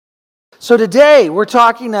So today we're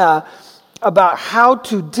talking about how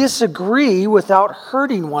to disagree without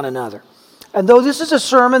hurting one another. And though this is a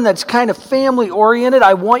sermon that's kind of family-oriented,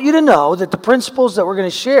 I want you to know that the principles that we're going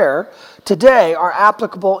to share today are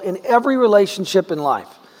applicable in every relationship in life.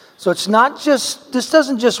 So it's not just, this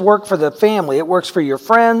doesn't just work for the family. It works for your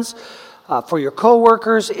friends, for your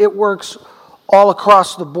coworkers. It works all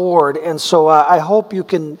across the board. And so I hope you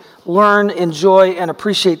can learn, enjoy, and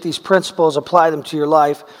appreciate these principles, apply them to your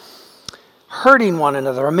life. Hurting one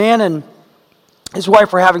another. A man and his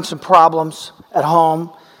wife were having some problems at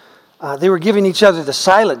home. They were giving each other the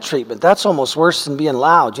silent treatment. That's almost worse than being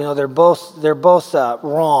loud. You know, they're both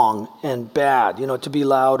wrong and bad. You know, to be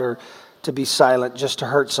loud or to be silent just to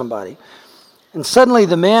hurt somebody. And suddenly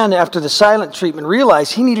the man, after the silent treatment,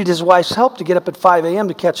 realized he needed his wife's help to get up at 5 a.m.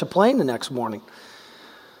 to catch a plane the next morning.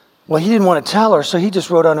 Well, he didn't want to tell her, so he just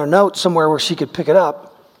wrote on a note somewhere where she could pick it up,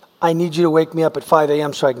 "I need you to wake me up at 5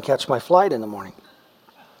 a.m. so I can catch my flight in the morning."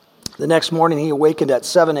 The next morning he awakened at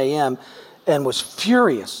 7 a.m. and was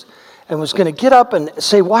furious and was going to get up and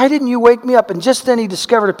say, "Why didn't you wake me up?" And just then he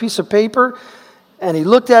discovered a piece of paper and he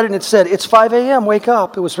looked at it and it said, "It's 5 a.m., wake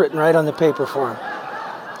up." It was written right on the paper for him.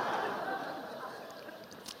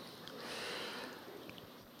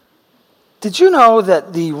 Did you know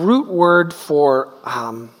that the root word for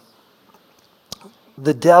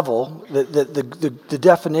the devil, the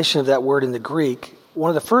definition of that word in the Greek, one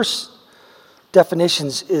of the first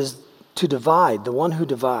definitions is to divide, the one who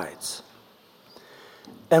divides.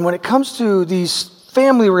 And when it comes to these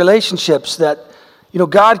family relationships that, you know,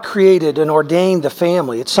 God created and ordained the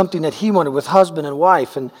family, it's something that He wanted with husband and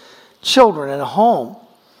wife and children and a home.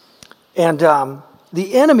 And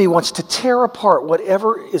the enemy wants to tear apart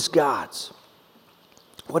whatever is God's,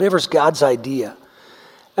 whatever's God's idea.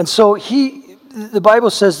 And so the Bible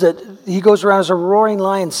says that he goes around as a roaring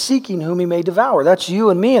lion seeking whom he may devour. That's you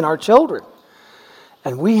and me and our children.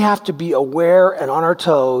 And we have to be aware and on our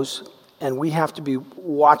toes, and we have to be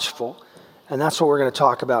watchful. And that's what we're going to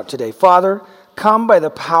talk about today. Father, come by the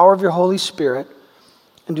power of your Holy Spirit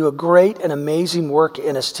and do a great and amazing work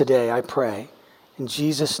in us today, I pray. In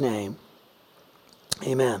Jesus' name,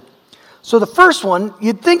 amen. So the first one,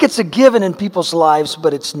 you'd think it's a given in people's lives,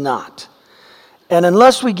 but it's not. And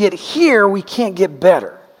unless we get here, we can't get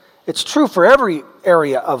better. It's true for every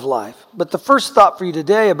area of life. But the first thought for you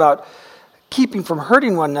today about keeping from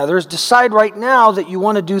hurting one another is decide right now that you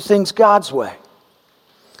want to do things God's way.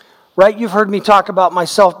 Right? You've heard me talk about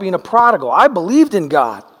myself being a prodigal. I believed in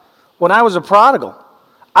God when I was a prodigal.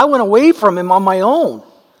 I went away from Him on my own.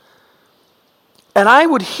 And I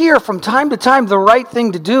would hear from time to time the right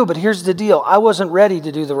thing to do, but here's the deal. I wasn't ready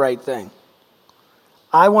to do the right thing.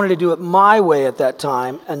 I wanted to do it my way at that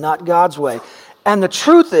time and not God's way. And the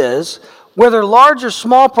truth is, whether large or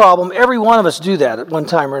small problem, every one of us do that at one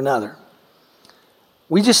time or another.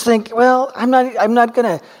 We just think, well, I'm not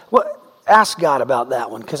going to ask God about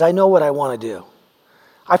that one because I know what I want to do.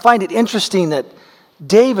 I find it interesting that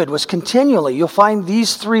David was continually, you'll find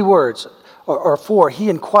these 3 words, or 4, he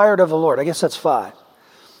inquired of the Lord. I guess that's 5.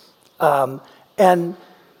 And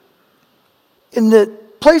in the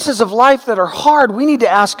places of life that are hard, we need to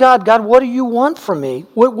ask God, what do you want from me?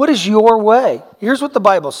 What is your way? Here's what the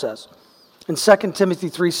Bible says in 2 Timothy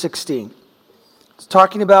 3:16. It's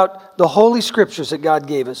talking about the Holy Scriptures that God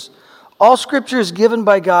gave us. All Scripture is given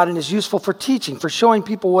by God and is useful for teaching, for showing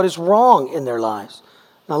people what is wrong in their lives.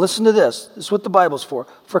 Now listen to this. This is what the Bible's for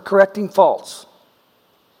correcting faults.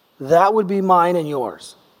 That would be mine and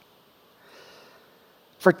yours.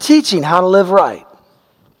 For teaching how to live right.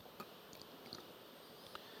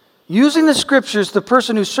 Using the Scriptures, the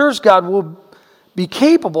person who serves God will be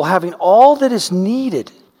capable of having all that is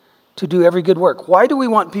needed to do every good work. Why do we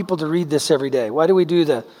want people to read this every day? Why do we do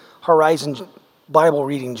the Horizon Bible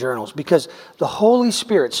reading journals? Because the Holy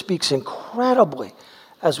Spirit speaks incredibly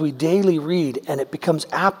as we daily read, and it becomes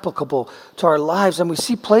applicable to our lives, and we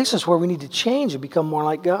see places where we need to change and become more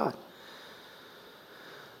like God.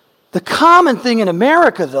 The common thing in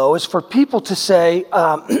America, though, is for people to say,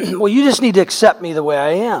 well, you just need to accept me the way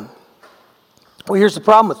I am. Well, here's the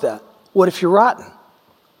problem with that. What if you're rotten?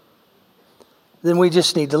 Then we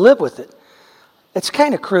just need to live with it. It's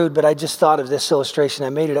kind of crude, but I just thought of this illustration. I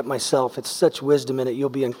made it up myself. It's such wisdom in it, you'll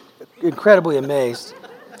be incredibly amazed.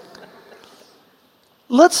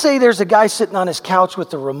 Let's say there's a guy sitting on his couch with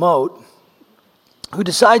the remote who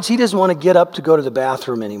decides he doesn't want to get up to go to the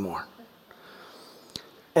bathroom anymore.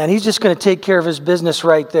 And he's just going to take care of his business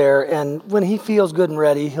right there. And when he feels good and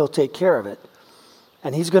ready, he'll take care of it.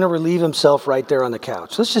 And he's going to relieve himself right there on the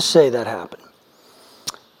couch. Let's just say that happened.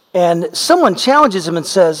 And someone challenges him and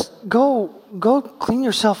says, go clean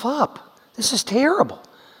yourself up. This is terrible.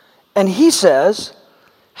 And he says,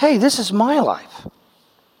 hey, this is my life.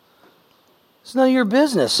 It's none of your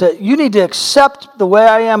business. You need to accept the way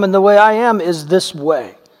I am, and the way I am is this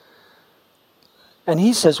way. And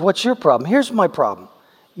he says, what's your problem? Here's my problem.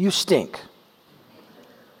 You stink.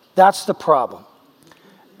 That's the problem.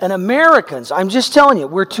 And Americans, I'm just telling you,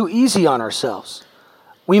 we're too easy on ourselves.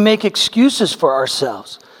 We make excuses for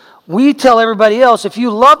ourselves. We tell everybody else, if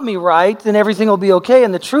you love me right, then everything will be okay.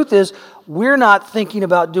 And the truth is, we're not thinking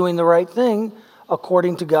about doing the right thing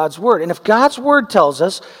according to God's word. And if God's word tells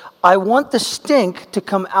us, I want the stink to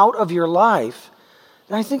come out of your life,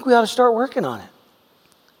 then I think we ought to start working on it.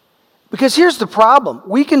 Because here's the problem.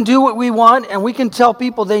 We can do what we want, and we can tell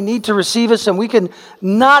people they need to receive us, and we can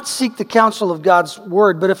not seek the counsel of God's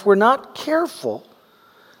word. But if we're not careful,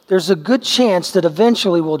 there's a good chance that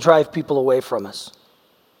eventually we'll drive people away from us.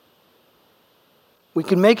 We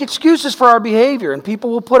can make excuses for our behavior, and people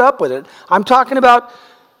will put up with it. I'm talking about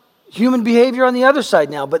human behavior on the other side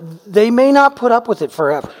now, but they may not put up with it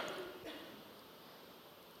forever.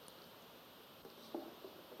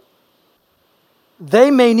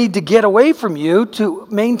 They may need to get away from you to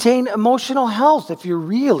maintain emotional health if you're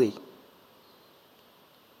really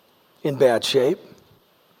in bad shape.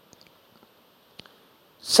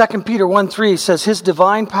 2 Peter 1:3 says, His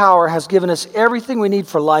divine power has given us everything we need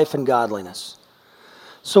for life and godliness.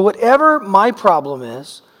 So whatever my problem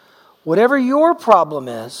is, whatever your problem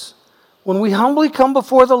is, when we humbly come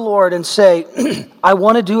before the Lord and say, I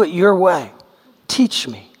want to do it your way, teach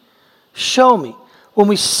me, show me. When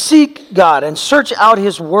we seek God and search out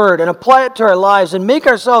His Word and apply it to our lives and make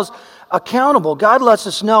ourselves accountable, God lets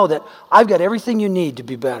us know that I've got everything you need to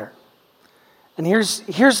be better. And here's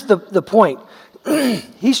the point.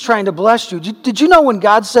 He's trying to bless you. Did you know when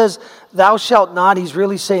God says, thou shalt not, He's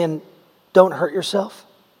really saying, don't hurt yourself?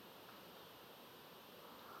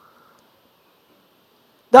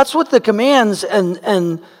 That's what the commands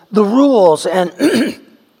and the rules and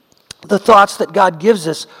the thoughts that God gives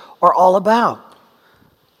us are all about.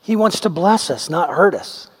 He wants to bless us, not hurt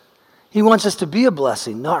us. He wants us to be a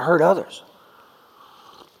blessing, not hurt others.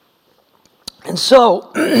 And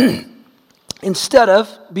so, instead of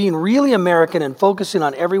being really American and focusing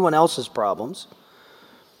on everyone else's problems,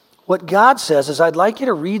 what God says is, I'd like you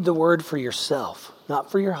to read the word for yourself,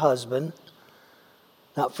 not for your husband,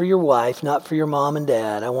 not for your wife, not for your mom and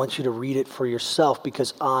dad. I want you to read it for yourself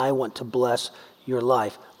because I want to bless your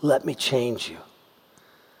life. Let me change you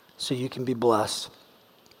so you can be blessed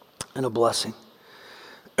and a blessing.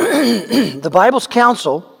 The Bible's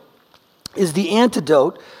counsel is the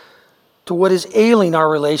antidote to what is ailing our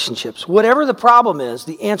relationships. Whatever the problem is,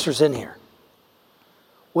 the answer's in here.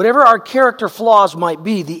 Whatever our character flaws might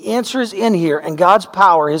be, the answer is in here, and God's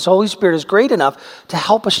power, His Holy Spirit, is great enough to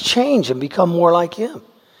help us change and become more like Him.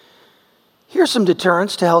 Here's some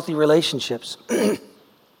deterrents to healthy relationships.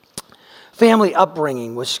 Family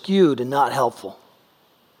upbringing was skewed and not helpful,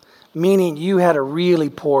 meaning you had a really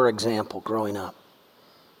poor example growing up.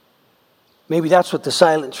 Maybe that's what the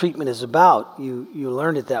silent treatment is about. You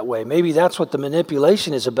learned it that way. Maybe that's what the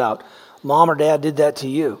manipulation is about. Mom or dad did that to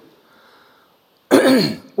you.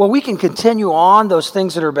 Well, we can continue on those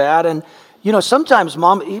things that are bad. And, sometimes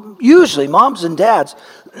usually moms and dads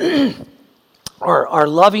are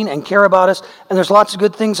loving and care about us. And there's lots of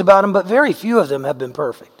good things about them, but very few of them have been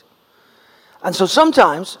perfect. And so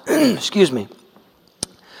sometimes,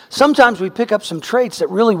 sometimes we pick up some traits that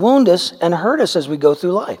really wound us and hurt us as we go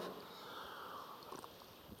through life.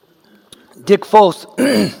 Dick Foth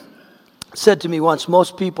said to me once,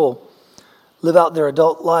 most people live out their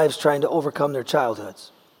adult lives trying to overcome their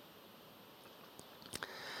childhoods.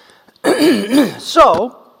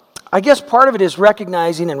 So, I guess part of it is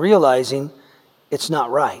recognizing and realizing it's not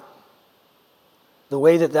right. The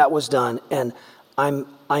way that was done, and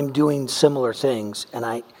I'm doing similar things,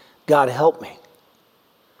 and God help me.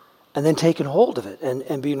 And then taking hold of it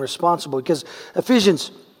and being responsible. Because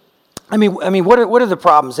Ephesians, what are the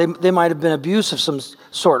problems? They might have been abuse of some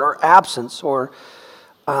sort, or absence, or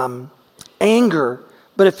anger.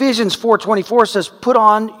 But Ephesians 4:24 says, put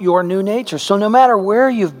on your new nature. So no matter where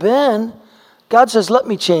you've been, God says, let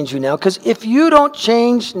me change you now. Because if you don't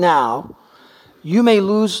change now, you may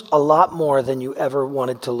lose a lot more than you ever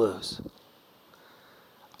wanted to lose.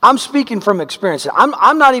 I'm speaking from experience.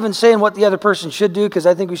 I'm not even saying what the other person should do, because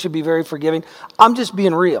I think we should be very forgiving. I'm just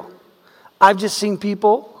being real. I've just seen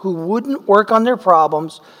people who wouldn't work on their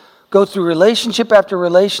problems go through relationship after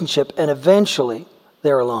relationship, and eventually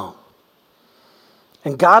they're alone.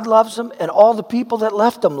 And God loves them, and all the people that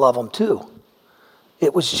left them love them too.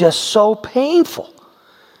 It was just so painful.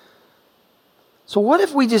 So what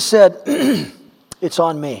if we just said, it's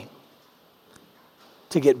on me?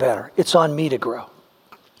 to get better. It's on me to grow.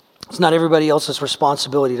 It's not everybody else's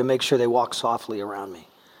responsibility to make sure they walk softly around me.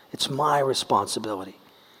 It's my responsibility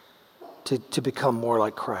to become more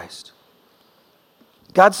like Christ.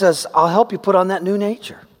 God says, I'll help you put on that new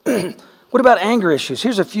nature. What about anger issues?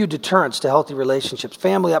 Here's a few deterrents to healthy relationships.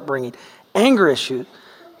 Family upbringing. Anger issues.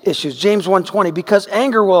 James 1:20, because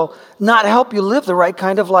anger will not help you live the right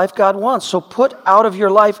kind of life God wants. So put out of your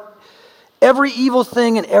life every evil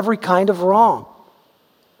thing and every kind of wrong.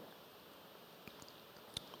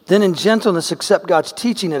 Then in gentleness accept God's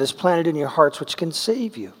teaching that is planted in your hearts, which can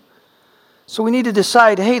save you. So we need to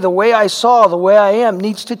decide, hey, the way I saw, the way I am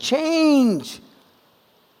needs to change.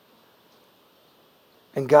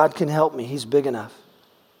 And God can help me. He's big enough.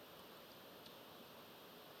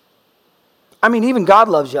 I mean, even God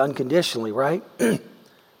loves you unconditionally, right?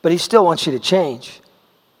 But He still wants you to change.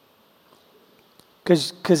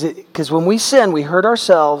 Because when we sin, we hurt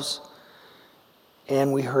ourselves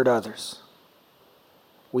and we hurt others.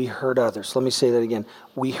 We hurt others. Let me say that again.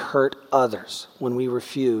 We hurt others when we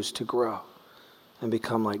refuse to grow and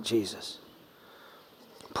become like Jesus.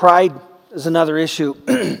 Pride is another issue.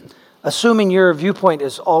 Assuming your viewpoint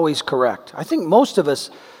is always correct. I think most of us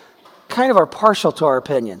kind of are partial to our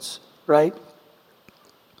opinions, right?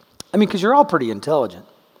 I mean, because you're all pretty intelligent.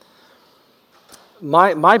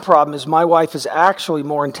 My problem is my wife is actually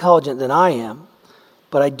more intelligent than I am,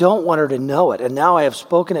 but I don't want her to know it. And now I have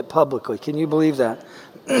spoken it publicly. Can you believe that?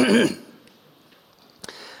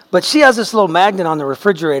 But she has this little magnet on the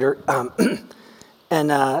refrigerator,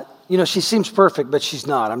 and she seems perfect, but she's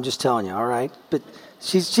not. I'm just telling you, all right? But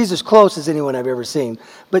she's as close as anyone I've ever seen.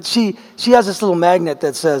 But she has this little magnet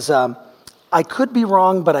that says, I could be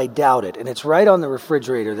wrong, but I doubt it. And it's right on the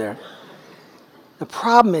refrigerator there. The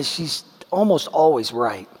problem is she's almost always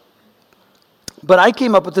right. But I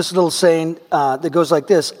came up with this little saying that goes like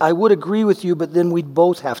this: I would agree with you, but then we'd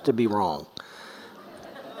both have to be wrong.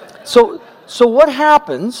 So what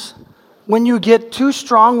happens when you get two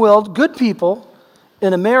strong-willed, good people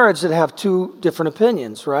in a marriage that have two different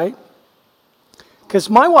opinions, right? Because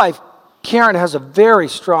my wife, Karen, has a very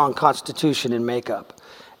strong constitution and makeup.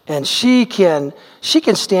 And she can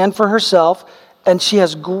stand for herself, and she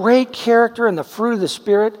has great character and the fruit of the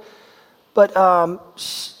Spirit. But,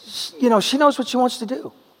 she knows what she wants to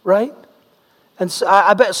do, right? And so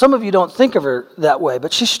I bet some of you don't think of her that way,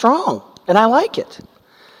 but she's strong, and I like it.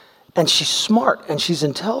 And she's smart, and she's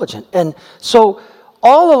intelligent. And so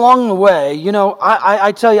all along the way,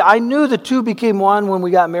 I tell you, I knew the two became one when we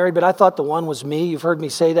got married, but I thought the one was me. You've heard me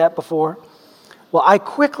say that before. Well, I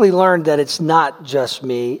quickly learned that it's not just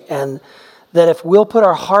me, and that if we'll put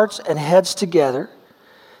our hearts and heads together,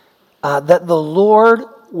 that the Lord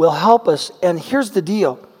will help us. And here's the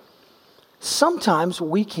deal. Sometimes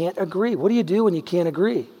we can't agree. What do you do when you can't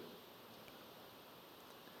agree?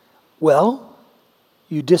 Well,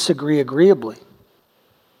 you disagree agreeably.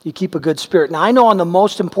 You keep a good spirit. Now, I know on the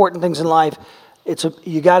most important things in life,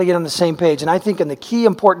 you got to get on the same page. And I think in the key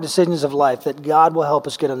important decisions of life that God will help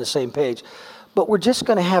us get on the same page. But we're just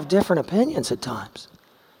going to have different opinions at times.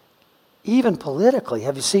 Even politically.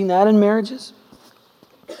 Have you seen that in marriages?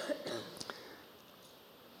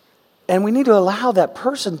 And we need to allow that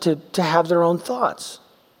person to have their own thoughts.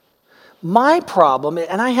 My problem,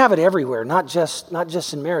 and I have it everywhere, not just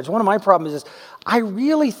in marriage. One of my problems is I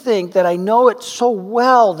really think that I know it so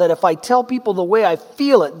well that if I tell people the way I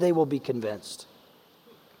feel it, they will be convinced.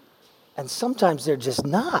 And sometimes they're just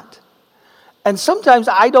not. And sometimes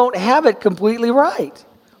I don't have it completely right.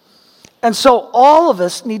 And so all of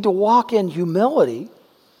us need to walk in humility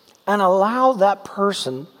and allow that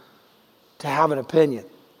person to have an opinion.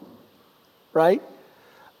 Right?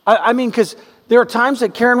 I mean, because there are times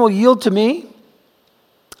that Karen will yield to me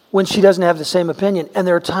when she doesn't have the same opinion. And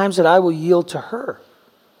there are times that I will yield to her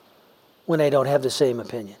when I don't have the same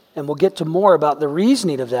opinion. And we'll get to more about the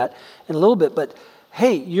reasoning of that in a little bit. But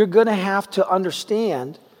hey, you're going to have to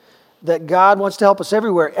understand that God wants to help us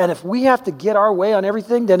everywhere. And if we have to get our way on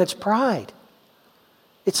everything, then it's pride.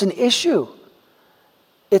 It's an issue.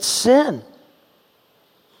 It's sin.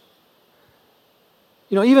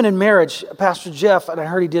 Even in marriage, Pastor Jeff, and I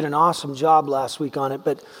heard he did an awesome job last week on it,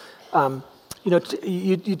 but,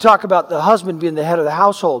 you talk about the husband being the head of the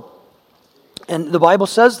household, and the Bible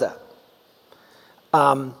says that.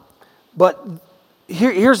 But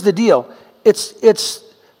here's the deal. It's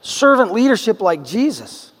servant leadership like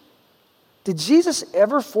Jesus. Did Jesus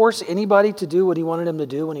ever force anybody to do what he wanted them to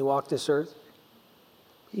do when he walked this earth?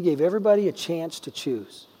 He gave everybody a chance to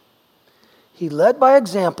choose. He led by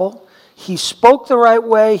example. He spoke the right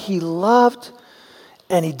way. He loved,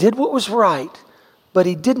 and he did what was right, but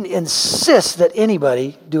he didn't insist that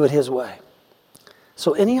anybody do it his way.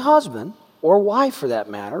 So any husband, or wife for that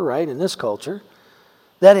matter, right, in this culture,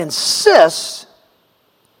 that insists,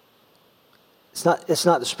 it's not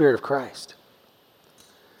the Spirit of Christ.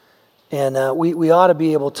 And we ought to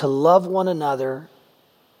be able to love one another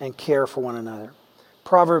and care for one another.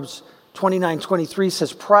 Proverbs 29:23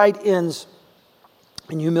 says, pride ends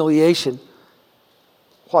in humiliation,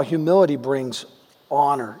 while humility brings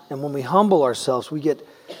honor. And when we humble ourselves, we get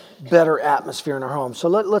better atmosphere in our home. So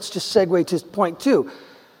let's just segue to point 2.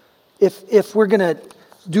 If we're going to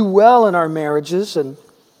do well in our marriages and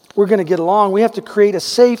we're going to get along, we have to create a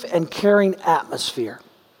safe and caring atmosphere.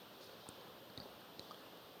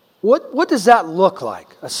 What does that look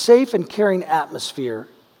like? A safe and caring atmosphere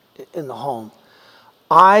in the home.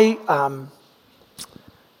 I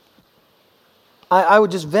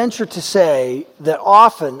would just venture to say that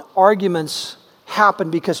often arguments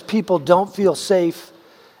happen because people don't feel safe,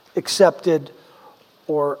 accepted,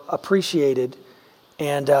 or appreciated,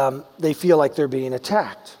 and they feel like they're being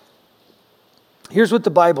attacked. Here's what the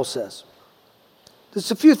Bible says.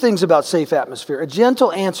 There's a few things about safe atmosphere. A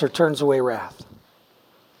gentle answer turns away wrath.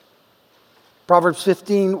 Proverbs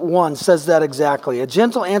 15:1 says that exactly. A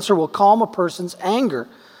gentle answer will calm a person's anger,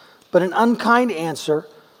 but an unkind answer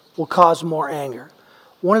will cause more anger.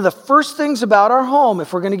 One of the first things about our home,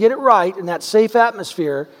 if we're going to get it right in that safe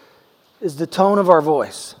atmosphere, is the tone of our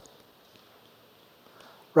voice.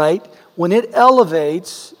 Right? When it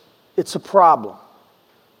elevates, it's a problem.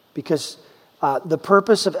 Because the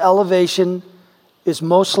purpose of elevation is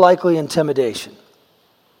most likely intimidation.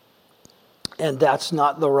 And that's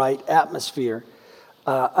not the right atmosphere.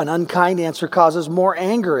 An unkind answer causes more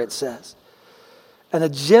anger, it says. And a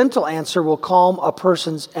gentle answer will calm a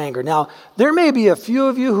person's anger. Now, there may be a few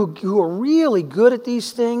of you who are really good at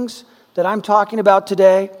these things that I'm talking about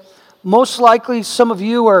today. Most likely,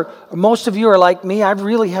 most of you are like me. I've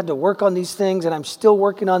really had to work on these things, and I'm still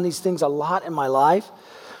working on these things a lot in my life.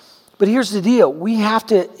 But here's the deal. We have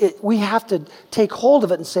to take hold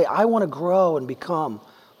of it and say, I want to grow and become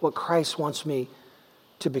what Christ wants me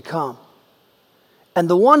to become. And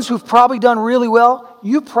the ones who've probably done really well,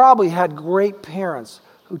 you probably had great parents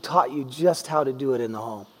who taught you just how to do it in the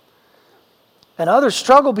home. And others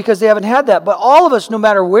struggle because they haven't had that. But all of us, no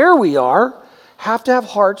matter where we are, have to have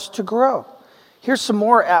hearts to grow. Here's some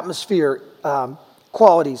more atmosphere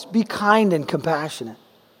qualities. Be kind and compassionate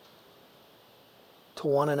to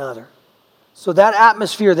one another. So that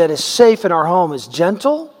atmosphere that is safe in our home is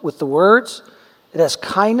gentle with the words. It has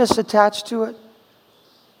kindness attached to it.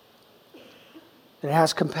 And it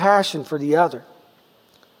has compassion for the other.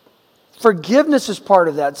 Forgiveness is part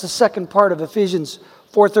of that. It's the second part of Ephesians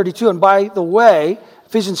 4:32. And by the way,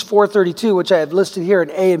 Ephesians 4:32, which I have listed here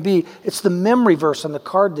in A and B, it's the memory verse on the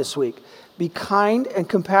card this week. Be kind and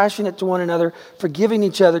compassionate to one another, forgiving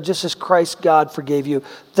each other just as Christ God forgave you.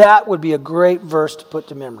 That would be a great verse to put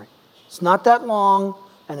to memory. It's not that long,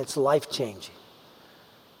 and it's life-changing.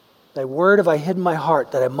 Thy word have I hid in my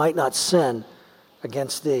heart, that I might not sin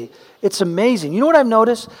against thee. It's amazing. You know what I've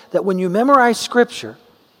noticed? That when you memorize Scripture,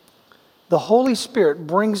 the Holy Spirit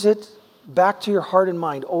brings it back to your heart and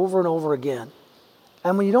mind over and over again.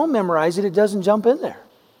 And when you don't memorize it, it doesn't jump in there.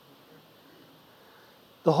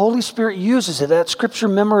 The Holy Spirit uses it, that Scripture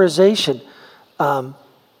memorization.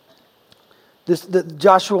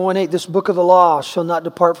 Joshua 1:8, this book of the law shall not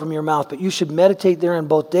depart from your mouth, but you should meditate therein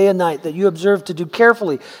both day and night, that you observe to do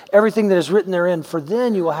carefully everything that is written therein, for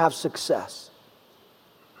then you will have success.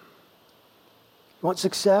 You want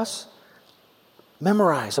success?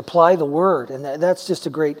 Memorize, apply the word, and that's just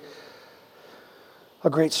a great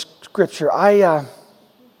scripture.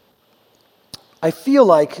 I feel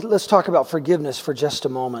like, let's talk about forgiveness for just a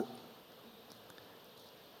moment.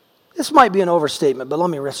 This might be an overstatement, but let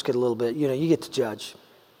me risk it a little bit. You get to judge.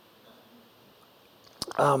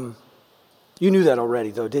 You knew that already,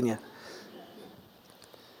 though, didn't you?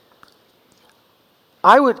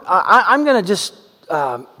 I'm going to just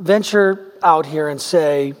venture out here and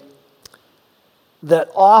say that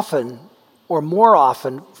often, or more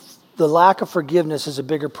often, the lack of forgiveness is a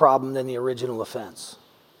bigger problem than the original offense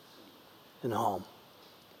in the home.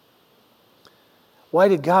 Why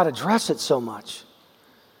did God address it so much?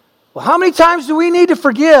 Well, how many times do we need to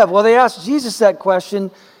forgive? Well, they asked Jesus that question,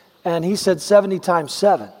 and he said 70 times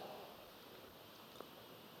 7.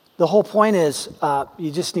 The whole point is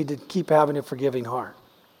you just need to keep having a forgiving heart.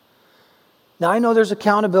 Now, I know there's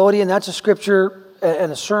accountability, and that's a scripture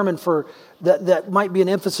and a sermon for that might be an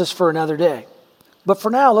emphasis for another day. But for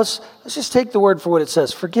now, let's just take the word for what it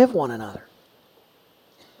says. Forgive one another.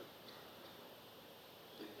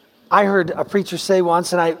 I heard a preacher say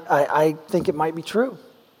once, and I think it might be true.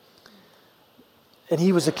 And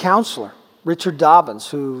he was a counselor. Richard Dobbins,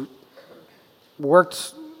 who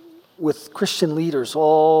worked with Christian leaders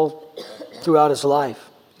all throughout his life.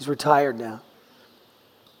 He's retired now.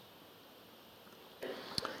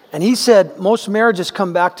 And he said most marriages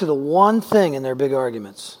come back to the one thing in their big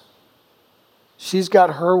arguments. She's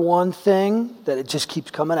got her one thing that it just keeps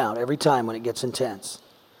coming out every time when it gets intense.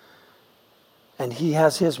 And he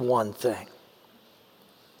has his one thing.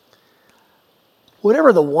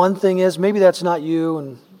 Whatever the one thing is, maybe that's not you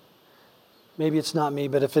and maybe it's not me,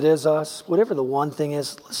 but if it is us, whatever the one thing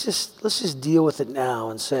is, let's just deal with it now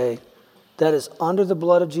and say, that is under the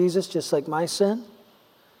blood of Jesus, just like my sin.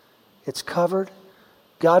 It's covered.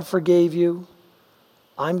 God forgave you.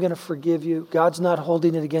 I'm going to forgive you. God's not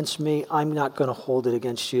holding it against me. I'm not going to hold it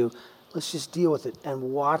against you. Let's just deal with it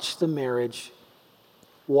and watch the marriage,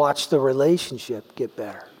 watch the relationship get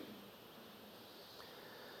better.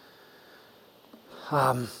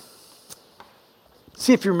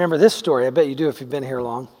 See if you remember this story. I bet you do if you've been here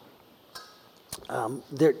long.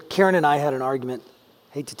 Karen and I had an argument.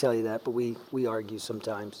 Hate to tell you that, but we argue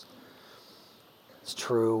sometimes. It's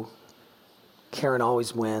true. Karen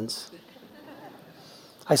always wins.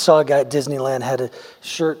 I saw a guy at Disneyland had a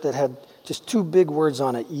shirt that had just 2 big words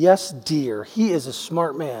on it. Yes, dear. He is a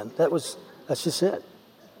smart man. That's just it.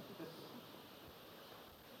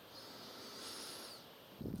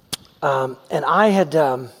 And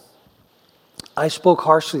I spoke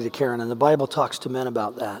harshly to Karen, and the Bible talks to men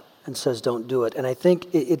about that and says don't do it. And I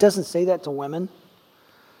think it doesn't say that to women.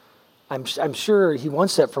 I'm sure he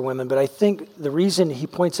wants that for women, but I think the reason he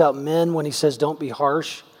points out men when he says don't be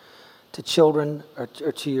harsh to children or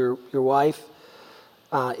to your wife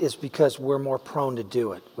is because we're more prone to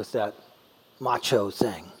do it with that macho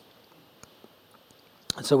thing.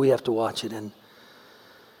 And so we have to watch it. And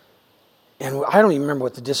I don't even remember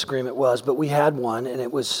what the disagreement was, but we had one, and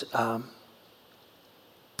it was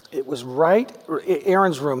right,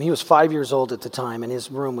 Aaron's room. He was 5 years old at the time, and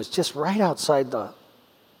his room was just right outside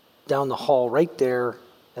down the hall, right there,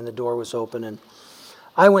 and the door was open. And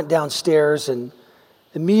I went downstairs, and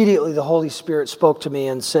immediately the Holy Spirit spoke to me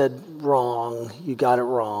and said, wrong, you got it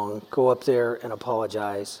wrong. Go up there and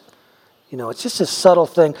apologize. It's just a subtle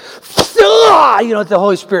thing. What the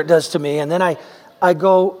Holy Spirit does to me. And then I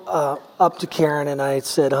go up to Karen and I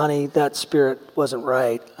said, honey, that spirit wasn't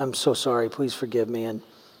right. I'm so sorry. Please forgive me. And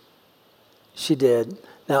she did.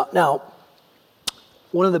 Now,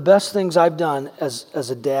 one of the best things I've done as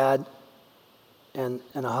a dad and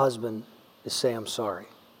a husband is say I'm sorry.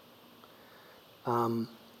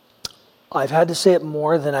 I've had to say it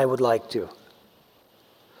more than I would like to.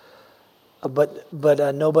 But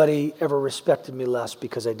nobody ever respected me less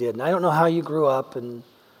because I did. And I don't know how you grew up and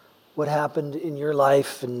what happened in your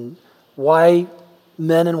life and why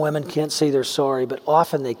men and women can't say they're sorry, but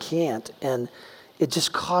often they can't. And it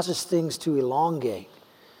just causes things to elongate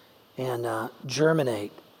and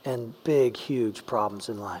germinate and big, huge problems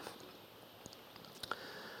in life.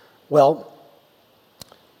 Well,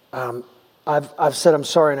 I've said I'm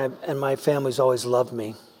sorry, and my family's always loved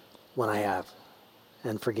me when I have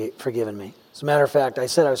and forgiven me. As a matter of fact, I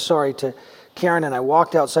said I was sorry to Karen, and I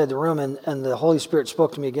walked outside the room, and the Holy Spirit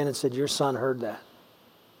spoke to me again and said, your son heard that.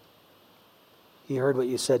 He heard what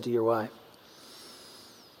you said to your wife.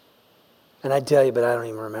 And I'd tell you, but I don't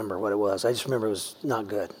even remember what it was. I just remember it was not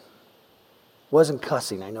good. It wasn't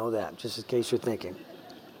cussing, I know that, just in case you're thinking.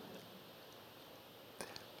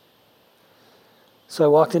 So I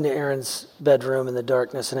walked into Aaron's bedroom in the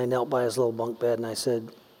darkness, and I knelt by his little bunk bed, and I said,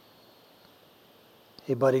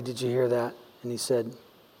 hey, buddy, did you hear that? And he said,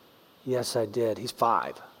 yes, I did. He's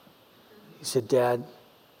 5. He said, Dad,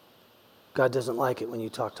 God doesn't like it when you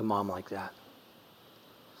talk to Mom like that.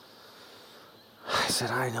 I said,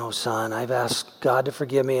 I know, son. I've asked God to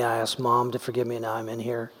forgive me. I asked Mom to forgive me. Now I'm in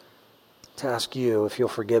here to ask you if you'll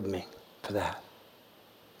forgive me for that.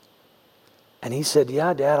 And he said,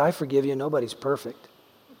 yeah, Dad, I forgive you. Nobody's perfect.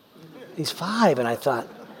 He's 5, and I thought,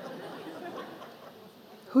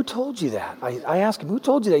 who told you that? I asked him, who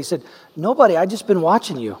told you that? He said, nobody. I've just been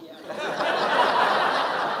watching you.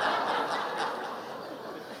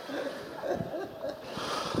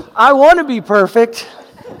 I want to be perfect.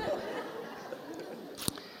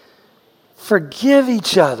 Forgive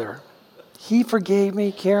each other. He forgave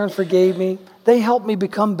me. Karen forgave me. They helped me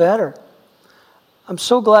become better. I'm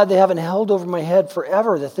so glad they haven't held over my head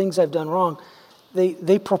forever the things I've done wrong.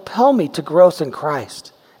 They propel me to growth in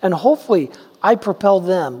Christ. And hopefully I propel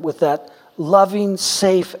them with that loving,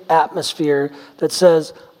 safe atmosphere that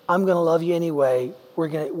says, I'm going to love you anyway. We're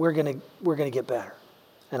going to get better.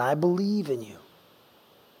 And I believe in you.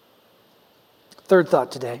 Third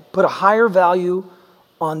thought today, put a higher value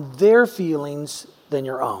on their feelings than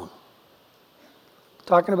your own.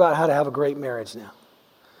 Talking about how to have a great marriage now.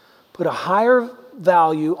 Put a higher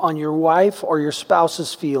value on your wife or your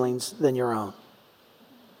spouse's feelings than your own.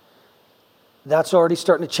 That's already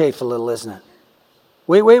starting to chafe a little, isn't it?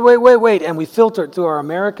 Wait. And we filter it through our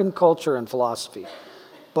American culture and philosophy.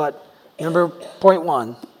 But remember, point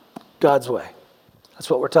one, God's way. That's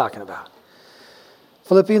what we're talking about.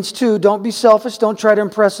 Philippians 2, don't be selfish. Don't try to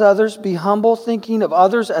impress others. Be humble, thinking of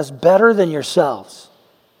others as better than yourselves.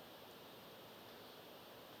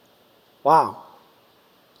 Wow.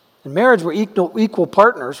 In marriage, we're equal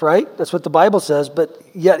partners, right? That's what the Bible says. But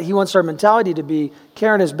yet he wants our mentality to be,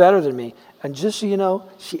 Karen is better than me. And just so you know,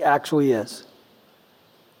 she actually is.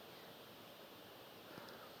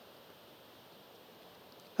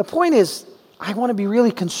 The point is, I want to be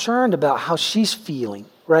really concerned about how she's feeling,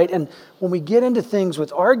 right? And when we get into things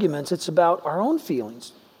with arguments, it's about our own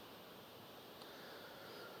feelings.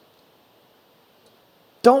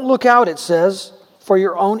 Don't look out, it says, for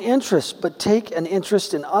your own interest, but take an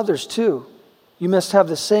interest in others too. You must have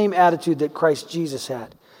the same attitude that Christ Jesus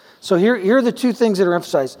had. So here are the two things that are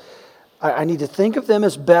emphasized. I need to think of them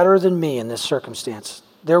as better than me in this circumstance.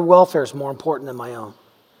 Their welfare is more important than my own.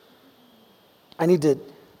 I need to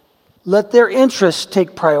let their interests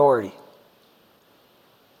take priority.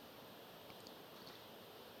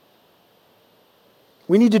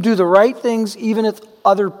 We need to do the right things even if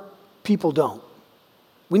other people don't.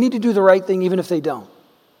 We need to do the right thing even if they don't.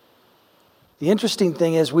 The interesting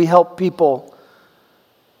thing is we help people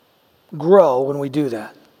grow when we do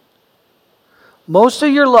that. Most of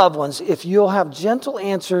your loved ones, if you'll have gentle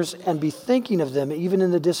answers and be thinking of them even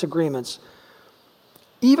in the disagreements,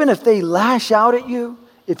 even if they lash out at you,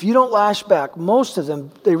 if you don't lash back, most of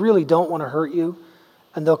them, they really don't want to hurt you,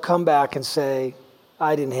 and they'll come back and say,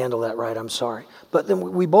 I didn't handle that right, I'm sorry. But then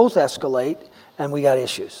we both escalate, and we got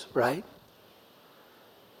issues, right?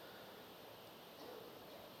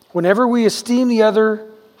 Whenever we esteem the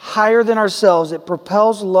other higher than ourselves, it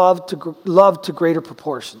propels love to greater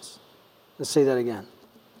proportions. Let's say that again.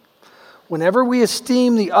 Whenever we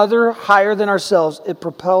esteem the other higher than ourselves, it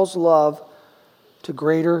propels love to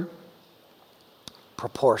greater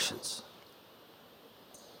proportions.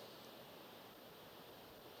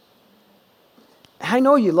 I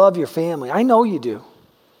know you love your family. I know you do.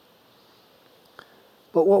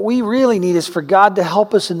 But what we really need is for God to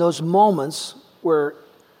help us in those moments where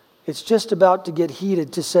it's just about to get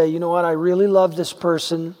heated to say, you know what, I really love this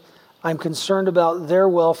person. I'm concerned about their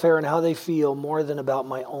welfare and how they feel more than about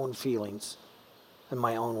my own feelings and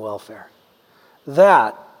my own welfare.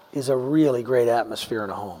 That is a really great atmosphere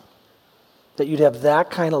in a home. That you'd have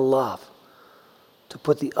that kind of love to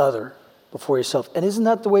put the other before yourself. And isn't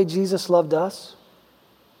that the way Jesus loved us?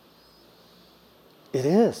 It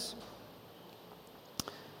is.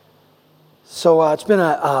 So it's been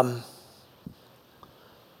a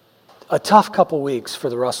tough couple weeks for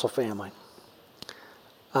the Russell family.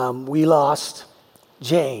 We lost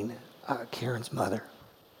Jane, Karen's mother.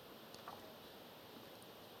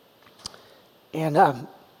 And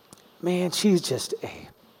man, she's just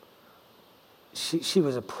she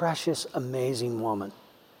was a precious, amazing woman.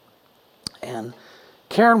 And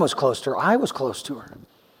Karen was close to her. I was close to her.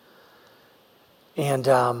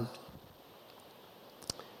 And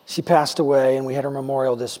she passed away, and we had her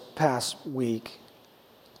memorial this past week.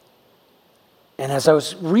 And as I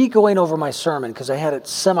was going over my sermon, because I had it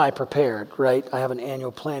semi-prepared, right? I have an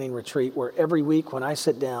annual planning retreat where every week when I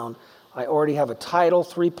sit down, I already have a title,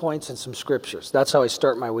 3 points, and some scriptures. That's how I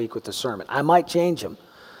start my week with the sermon. I might change them,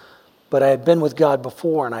 but I had been with God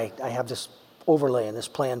before, and I have this overlay and this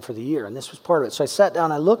plan for the year, and this was part of it. So I sat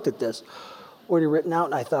down, I looked at this, already written out,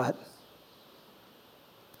 and I thought,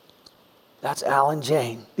 that's Al and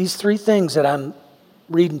Jane. These 3 things that I'm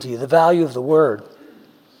reading to you, the value of the word,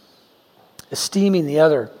 esteeming the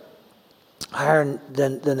other higher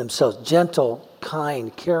than themselves, gentle,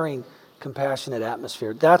 kind, caring, compassionate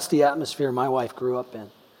atmosphere. That's the atmosphere my wife grew up in.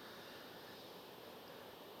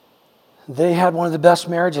 They had one of the best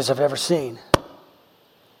marriages I've ever seen.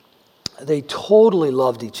 They totally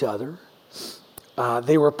loved each other.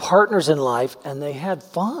 They were partners in life, and they had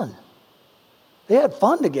fun. They had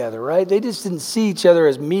fun together, right? They just didn't see each other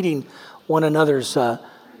as meeting one another's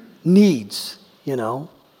needs,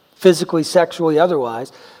 physically, sexually,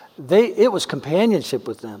 otherwise. It was companionship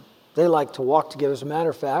with them. They liked to walk together. As a matter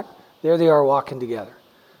of fact, there they are walking together.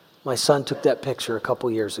 My son took that picture a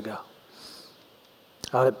couple years ago.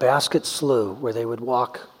 Out at Basket Slough, where they would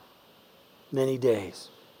walk many days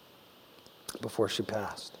before she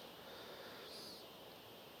passed.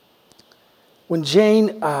 When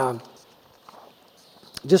Jane,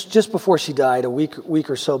 just before she died, a week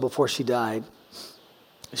or so before she died,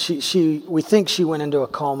 We think she went into a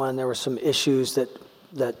coma, and there were some issues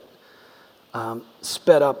that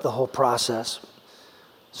sped up the whole process.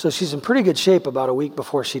 So she's in pretty good shape about a week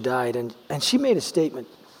before she died, and she made a statement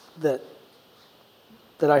that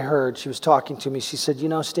I heard. She was talking to me. She said,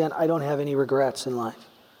 Stan, I don't have any regrets in life.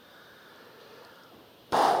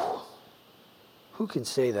 Who can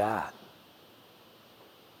say that?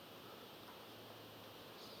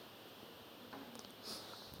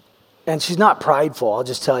 And she's not prideful, I'll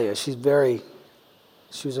just tell you. She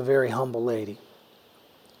was a very humble lady.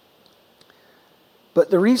 But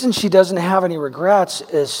the reason she doesn't have any regrets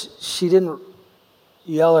is she didn't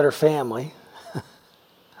yell at her family.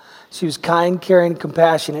 She was kind, caring,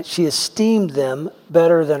 compassionate. She esteemed them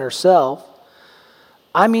better than herself.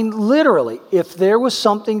 I mean, literally, if there was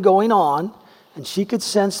something going on and she could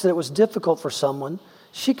sense that it was difficult for someone,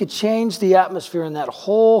 she could change the atmosphere in that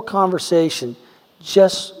whole conversation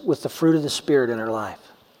just with the fruit of the Spirit in her life.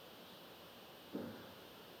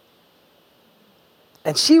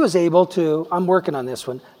 And she was able to, I'm working on this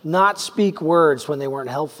one, not speak words when they weren't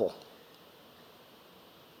helpful.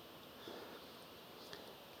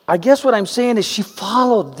 I guess what I'm saying is she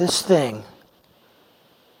followed this thing.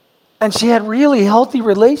 And she had really healthy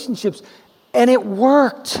relationships. And it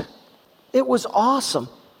worked. It was awesome.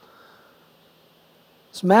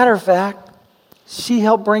 As a matter of fact, she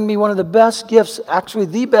helped bring me one of the best gifts, actually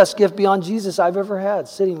the best gift beyond Jesus I've ever had,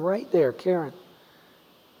 sitting right there, Karen.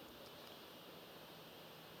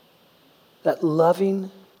 That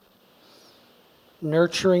loving,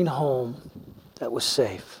 nurturing home that was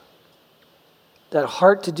safe. That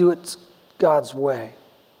heart to do it God's way.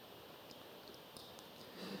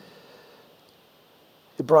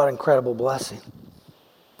 It brought incredible blessing.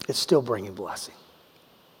 It's still bringing blessing.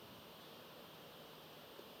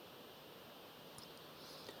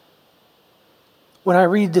 When I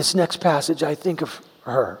read this next passage, I think of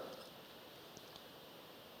her.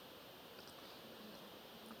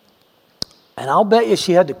 And I'll bet you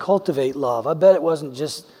she had to cultivate love. I bet it wasn't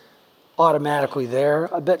just automatically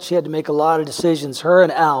there. I bet she had to make a lot of decisions, her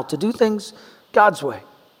and Al, to do things God's way.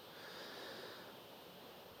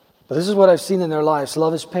 But this is what I've seen in their lives.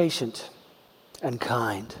 Love is patient and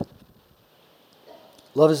kind.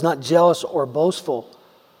 Love is not jealous or boastful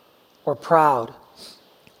or proud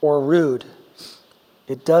or rude.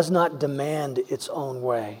 It does not demand its own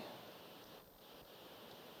way.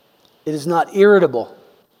 It is not irritable.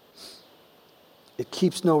 It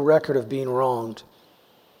keeps no record of being wronged.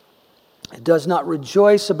 It does not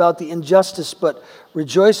rejoice about the injustice, but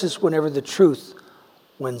rejoices whenever the truth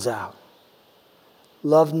wins out.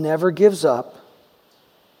 Love never gives up,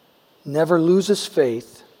 never loses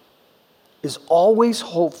faith, is always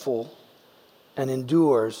hopeful, and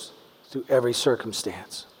endures through every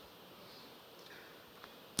circumstance.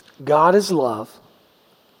 God is love.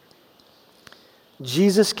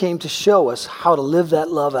 Jesus came to show us how to live that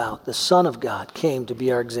love out. The Son of God came to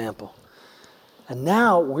be our example. And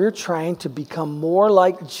now we're trying to become more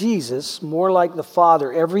like Jesus, more like the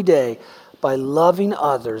Father every day by loving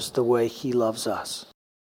others the way He loves us.